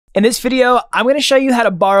In this video, I'm going to show you how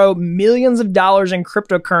to borrow millions of dollars in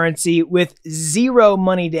cryptocurrency with zero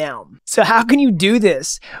money down. So how can you do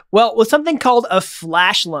this? Well, with something called a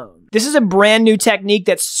flash loan. This is a brand new technique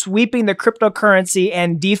that's sweeping the cryptocurrency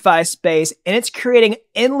and DeFi space, and it's creating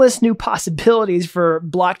endless new possibilities for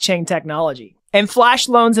blockchain technology. And flash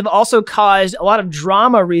loans have also caused a lot of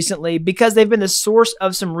drama recently because they've been the source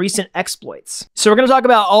of some recent exploits. So we're going to talk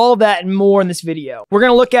about all of that and more in this video. We're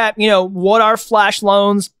going to look at, what are flash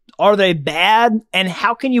loans? Are they bad? And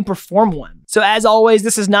how can you perform one? So as always,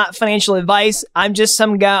 this is not financial advice. I'm just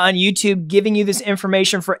some guy on YouTube giving you this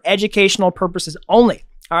information for educational purposes only.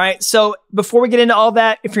 All right, so before we get into all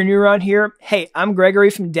that, if you're new around here, hey, I'm Gregory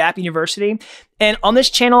from Dapp University, and on this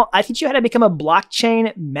channel, I teach you how to become a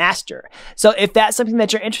blockchain master. So if that's something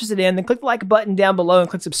that you're interested in, then click the like button down below and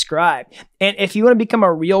click subscribe. And if you want to become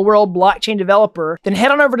a real-world blockchain developer, then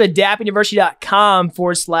head on over to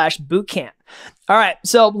dappuniversity.com/bootcamp. All right,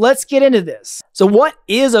 so let's get into this. So what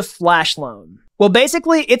is a flash loan? Well,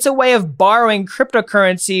 basically, it's a way of borrowing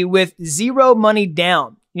cryptocurrency with zero money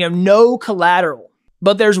down, no collateral.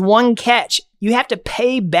 But there's one catch. You have to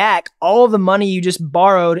pay back all of the money you just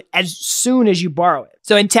borrowed as soon as you borrow it.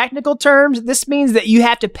 So in technical terms, this means that you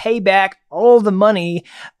have to pay back all of the money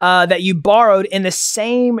that you borrowed in the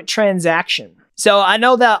same transaction. So I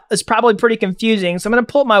know that is probably pretty confusing. So I'm going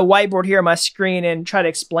to pull up my whiteboard here on my screen and try to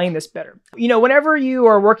explain this better. Whenever you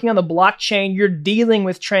are working on the blockchain, you're dealing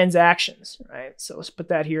with transactions, right? So let's put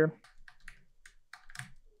that here.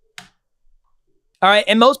 All right,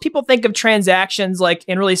 and most people think of transactions like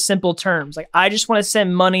in really simple terms. Like, I just want to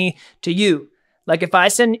send money to you. Like, if I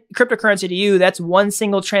send cryptocurrency to you, that's one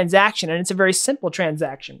single transaction, and it's a very simple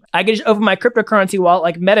transaction. I can just open my cryptocurrency wallet,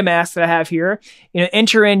 like MetaMask that I have here,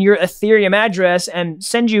 enter in your Ethereum address and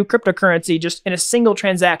send you cryptocurrency just in a single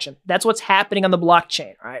transaction. That's what's happening on the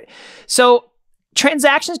blockchain, right? So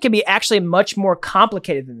transactions can be actually much more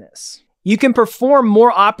complicated than this. You can perform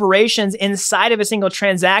more operations inside of a single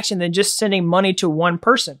transaction than just sending money to one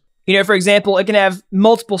person. For example, it can have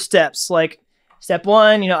multiple steps, like step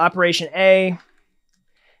 1, operation A,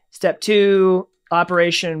 step 2,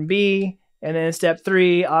 operation B, and then step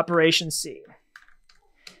 3, operation C.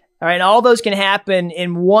 All right, and all those can happen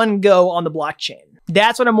in one go on the blockchain.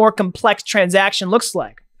 That's what a more complex transaction looks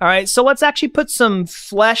like. All right, so let's actually put some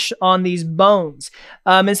flesh on these bones.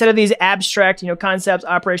 Instead of these abstract, concepts,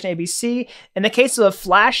 operation ABC, in the case of a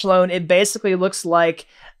flash loan, it basically looks like,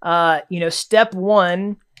 step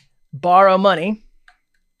 1, borrow money.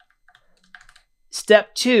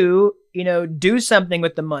 Step 2, do something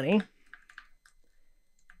with the money.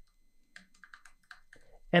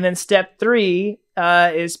 And then step 3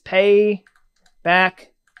 is pay back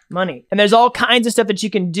money. And there's all kinds of stuff that you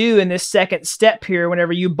can do in this second step here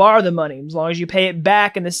whenever you borrow the money, as long as you pay it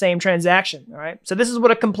back in the same transaction, all right? So this is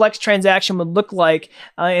what a complex transaction would look like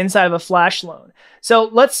inside of a flash loan. So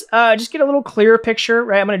let's just get a little clearer picture,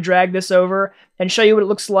 right? I'm going to drag this over and show you what it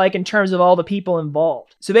looks like in terms of all the people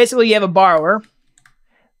involved. So basically you have a borrower,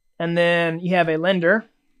 and then you have a lender,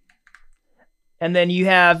 and then you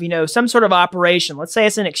have, some sort of operation. Let's say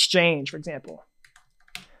it's an exchange, for example.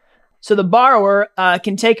 So the borrower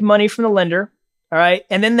can take money from the lender, all right,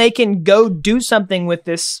 and then they can go do something with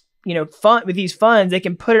this, with these funds. They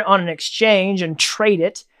can put it on an exchange and trade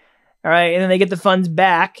it, all right, and then they get the funds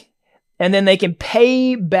back, and then they can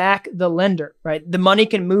pay back the lender, right? The money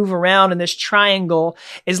can move around in this triangle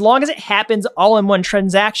as long as it happens all in one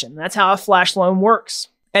transaction. That's how a flash loan works.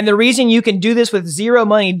 And the reason you can do this with zero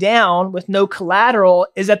money down, with no collateral,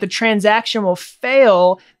 is that the transaction will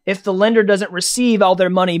fail if the lender doesn't receive all their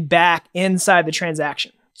money back inside the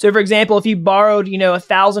transaction. So for example, if you borrowed,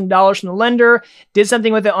 $1,000 from the lender, did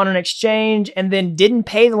something with it on an exchange, and then didn't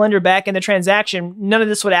pay the lender back in the transaction, none of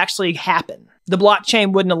this would actually happen. The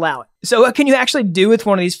blockchain wouldn't allow it. So what can you actually do with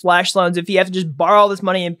one of these flash loans if you have to just borrow all this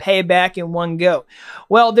money and pay it back in one go?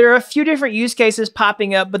 Well, there are a few different use cases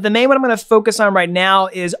popping up, but the main one I'm going to focus on right now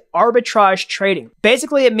is arbitrage trading.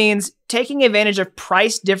 Basically, it means taking advantage of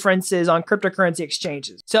price differences on cryptocurrency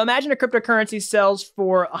exchanges. So imagine a cryptocurrency sells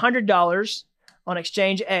for $100 on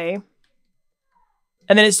exchange A,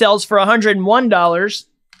 and then it sells for $101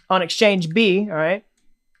 on exchange B, all right?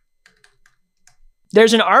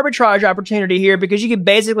 There's an arbitrage opportunity here because you could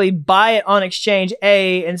basically buy it on exchange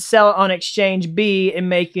A and sell it on exchange B and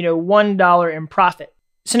make, $1 in profit.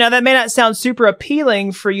 So now that may not sound super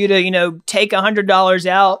appealing for you to, take $100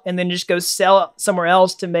 out and then just go sell it somewhere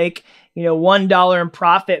else to make, $1 in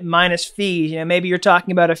profit minus fees. Maybe you're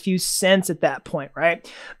talking about a few cents at that point, right?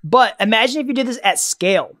 But imagine if you did this at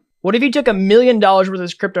scale. What if you took $1 million worth of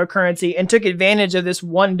this cryptocurrency and took advantage of this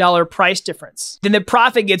 $1 price difference? Then the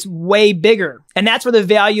profit gets way bigger. And that's where the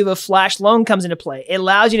value of a flash loan comes into play. It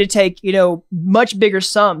allows you to take, much bigger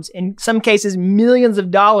sums, in some cases, millions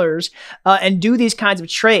of dollars, and do these kinds of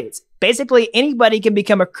trades. Basically, anybody can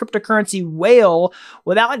become a cryptocurrency whale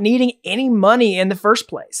without needing any money in the first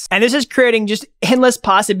place. And this is creating just endless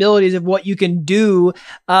possibilities of what you can do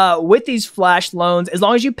with these flash loans as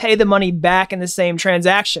long as you pay the money back in the same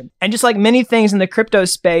transaction. And just like many things in the crypto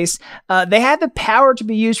space, they have the power to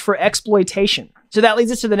be used for exploitation. So that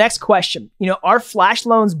leads us to the next question. Are flash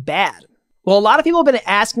loans bad? Well, a lot of people have been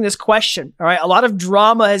asking this question, all right? A lot of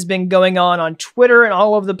drama has been going on Twitter and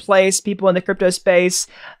all over the place, people in the crypto space,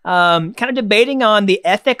 kind of debating on the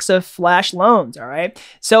ethics of flash loans, all right?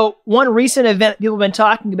 So one recent event people have been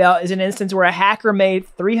talking about is an instance where a hacker made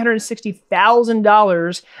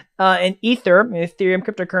 $360,000 in Ether, Ethereum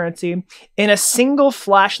cryptocurrency, in a single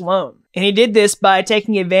flash loan. And he did this by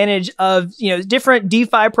taking advantage of, different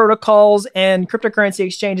DeFi protocols and cryptocurrency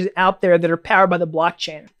exchanges out there that are powered by the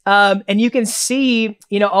blockchain. And you can see,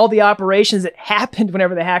 all the operations that happened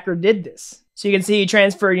whenever the hacker did this. So you can see he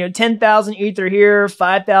transferred, 10,000 Ether here,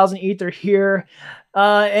 5,000 Ether here.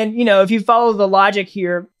 And, if you follow the logic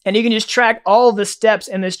here, and you can just track all of the steps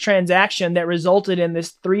in this transaction that resulted in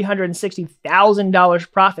this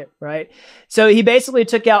 $360,000 profit, right? So he basically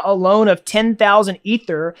took out a loan of 10,000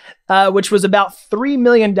 Ether, which was about $3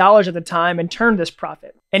 million at the time, and turned this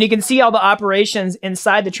profit. And you can see all the operations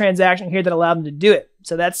inside the transaction here that allowed him to do it.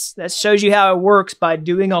 So that shows you how it works by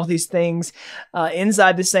doing all these things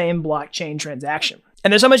inside the same blockchain transaction.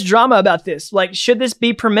 And there's so much drama about this. Like, should this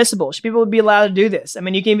be permissible? Should people be allowed to do this? I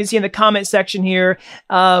mean, you can even see in the comment section here,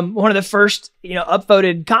 one of the first,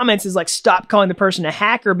 upvoted comments is like, stop calling the person a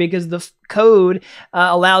hacker because the code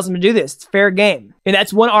allows them to do this. It's fair game. And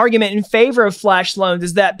that's one argument in favor of flash loans,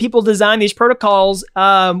 is that people design these protocols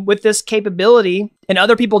with this capability, and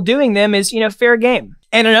other people doing them is, fair game.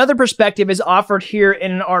 And another perspective is offered here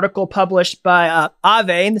in an article published by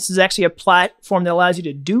Aave. And this is actually a platform that allows you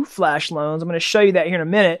to do flash loans. I'm going to show you that here in a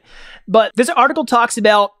minute. But this article talks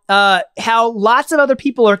about how lots of other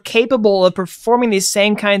people are capable of performing these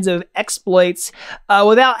same kinds of exploits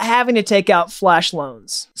without having to take out flash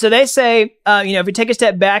loans. So they say, if we take a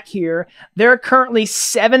step back here, there are currently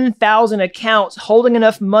 7,000 accounts holding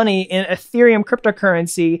enough money in Ethereum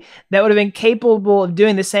cryptocurrency that would have been capable of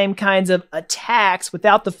doing the same kinds of attacks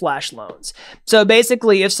without the flash loans. So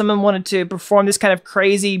basically, if someone wanted to perform this kind of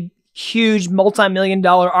crazy, huge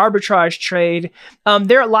multi-million-dollar arbitrage trade,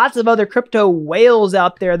 there are lots of other crypto whales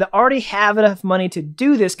out there that already have enough money to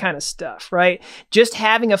do this kind of stuff, right? Just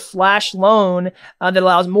having a flash loan that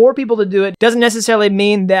allows more people to do it doesn't necessarily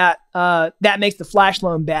mean that that makes the flash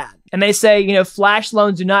loan bad. And they say, flash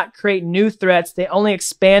loans do not create new threats. They only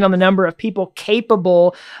expand on the number of people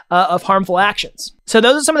capable of harmful actions. So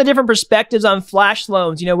those are some of the different perspectives on flash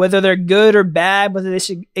loans, whether they're good or bad, whether they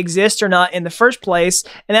should exist or not in the first place.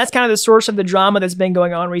 And that's kind of the source of the drama that's been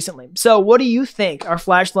going on recently. So what do you think? Are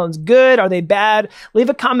flash loans good? Are they bad? Leave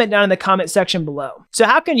a comment down in the comment section below. So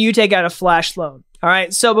how can you take out a flash loan? All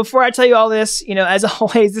right, so before I tell you all this, as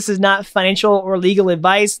always, this is not financial or legal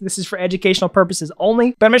advice. This is for educational purposes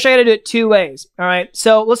only, but I'm gonna show you how to do it two ways. All right,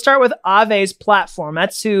 so let's start with Aave's platform.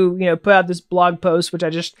 That's who, put out this blog post, which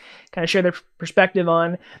I just kind of share their perspective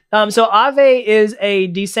on. So Aave is a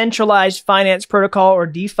decentralized finance protocol, or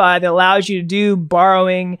DeFi, that allows you to do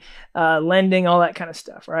borrowing, lending, all that kind of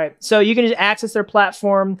stuff, right? So you can just access their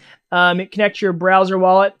platform, connect to your browser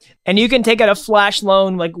wallet, and you can take out a flash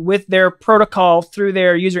loan with their protocol through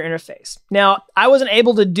their user interface. Now, I wasn't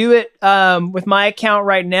able to do it with my account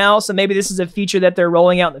right now, so maybe this is a feature that they're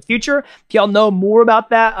rolling out in the future. If y'all know more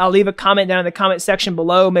about that, I'll leave a comment down in the comment section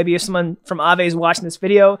below. Maybe if someone from Aave is watching this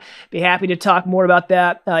video, be happy to talk more about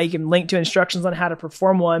that. You can link to instructions on how to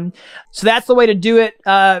perform one. So that's the way to do it.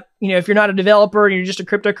 If you're not a developer and you're just a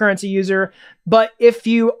cryptocurrency user. But if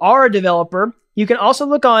you are a developer, you can also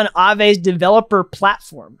look on Aave's developer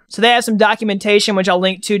platform. So they have some documentation, which I'll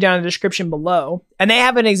link to down in the description below. And they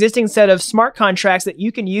have an existing set of smart contracts that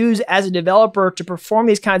you can use as a developer to perform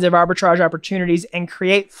these kinds of arbitrage opportunities and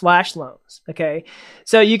create flash loans, okay?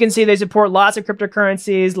 So you can see they support lots of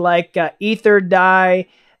cryptocurrencies like Ether, DAI,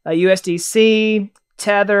 USDC,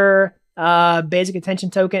 Tether, Basic Attention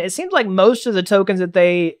Token. It seems like most of the tokens that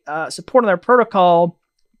they support on their protocol,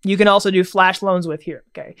 you can also do flash loans with here,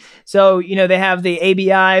 okay? So, they have the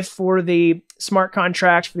ABI for the smart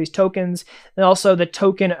contracts for these tokens, and also the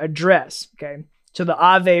token address, okay? So the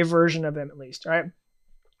Aave version of them, at least, all right?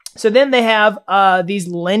 So then they have these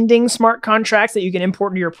lending smart contracts that you can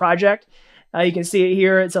import into your project. You can see it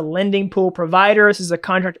here. It's a lending pool provider. This is a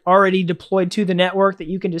contract already deployed to the network that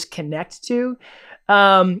you can just connect to.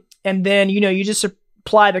 And then, you just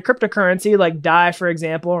apply the cryptocurrency like DAI, for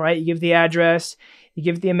example, right? You give the address, you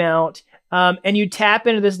give the amount, and you tap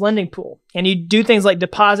into this lending pool and you do things like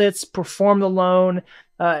deposits, perform the loan,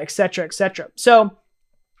 et cetera, et cetera. So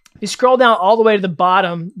if you scroll down all the way to the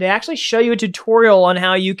bottom, they actually show you a tutorial on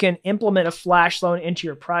how you can implement a flash loan into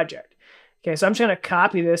your project. Okay, so I'm just going to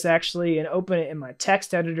copy this actually and open it in my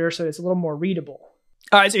text editor so it's a little more readable.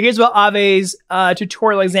 All right, so here's what Ave's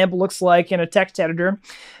tutorial example looks like in a text editor.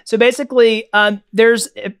 So basically, there's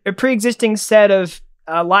a pre-existing set of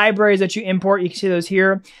libraries that you import. You can see those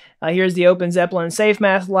here. Here's the Open Zeppelin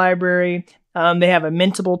SafeMath library. They have a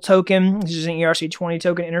mintable token, which is an ERC20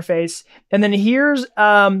 token interface. And then here's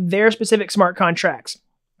their specific smart contracts.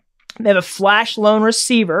 They have a flash loan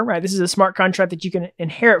receiver, right? This is a smart contract that you can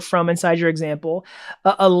inherit from inside your example.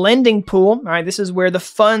 A lending pool, all right? This is where the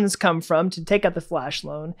funds come from to take out the flash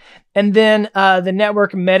loan. And then the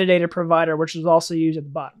network metadata provider, which is also used at the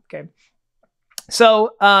bottom, okay?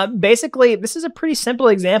 So basically, this is a pretty simple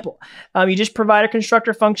example. You just provide a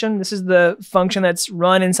constructor function. This is the function that's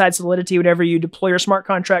run inside Solidity whenever you deploy your smart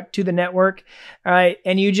contract to the network, all right?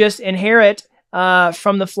 And you just inherit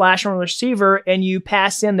from the flash loan receiver and you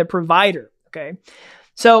pass in the provider, okay?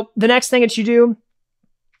 So the next thing that you do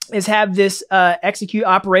is have this execute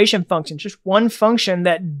operation function, just one function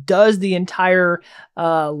that does the entire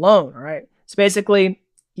loan, all right? So basically,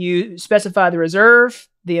 you specify the reserve,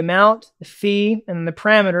 the amount, the fee, and the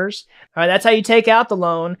parameters. All right, that's how you take out the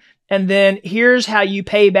loan. And then here's how you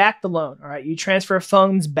pay back the loan. All right, you transfer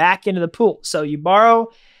funds back into the pool. So you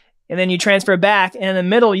borrow, and then you transfer back. And in the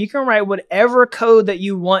middle, you can write whatever code that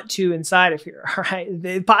you want to inside of here. All right,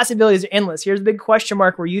 the possibilities are endless. Here's a big question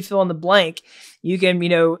mark where you fill in the blank. You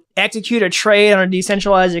can, execute a trade on a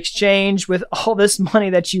decentralized exchange with all this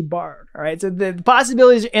money that you borrowed. All right, so the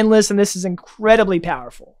possibilities are endless, and this is incredibly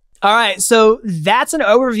powerful. All right, so that's an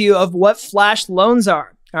overview of what flash loans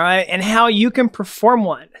are, all right, and how you can perform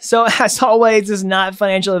one. So as always, this is not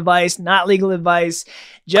financial advice, not legal advice,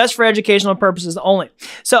 just for educational purposes only.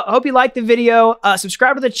 So I hope you liked the video.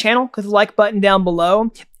 Subscribe to the channel, click the like button down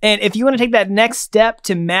below. And if you want to take that next step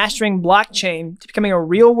to mastering blockchain, to becoming a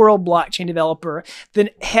real world blockchain developer,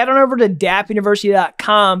 then head on over to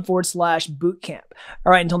dappuniversity.com/bootcamp.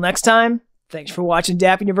 All right, until next time, thanks for watching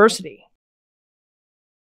Dapp University.